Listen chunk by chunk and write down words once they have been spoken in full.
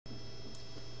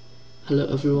Hello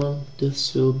everyone,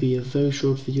 this will be a very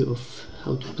short video of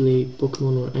how to play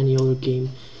Pokemon or any other game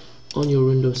on your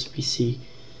Windows PC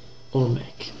or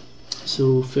Mac.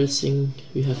 So first thing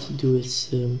we have to do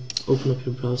is open up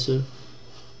your browser,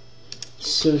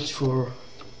 search for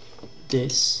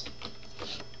this,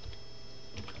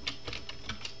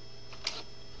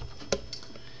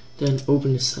 then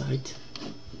open the site,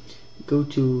 go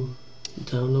to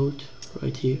download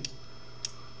right here.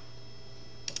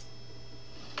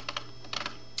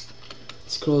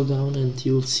 Scroll down and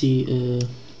you'll see a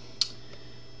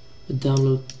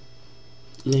download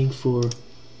link for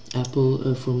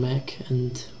Apple, for Mac,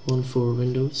 and one for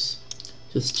Windows.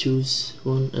 Just choose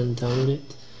one and download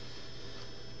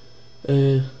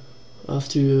it.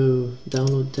 After you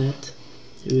download that,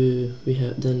 we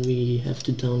have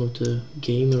to download the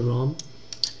game, a ROM.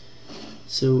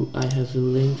 So I have a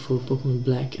link for Pokemon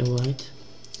Black and White.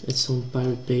 It's on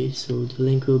Pirate Bay, so the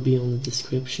link will be on the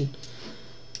description.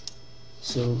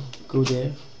 So go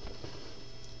there.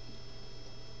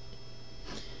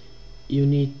 You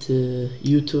need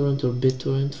uTorrent or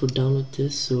BitTorrent for download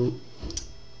this, so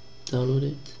download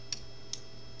it.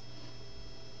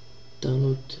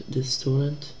 Download this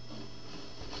torrent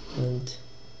and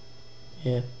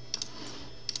yeah,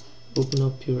 open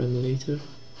up your emulator,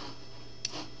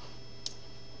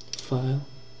 file,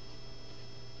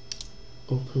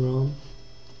 open ROM,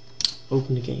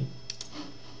 open the game.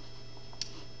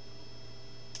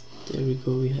 There we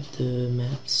go, we have the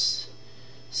maps,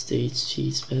 stage,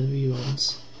 cheats, battery,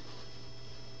 runs.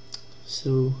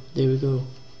 So there we go,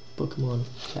 Pokemon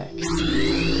Black.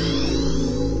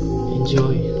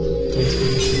 Enjoy, thanks for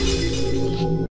watching.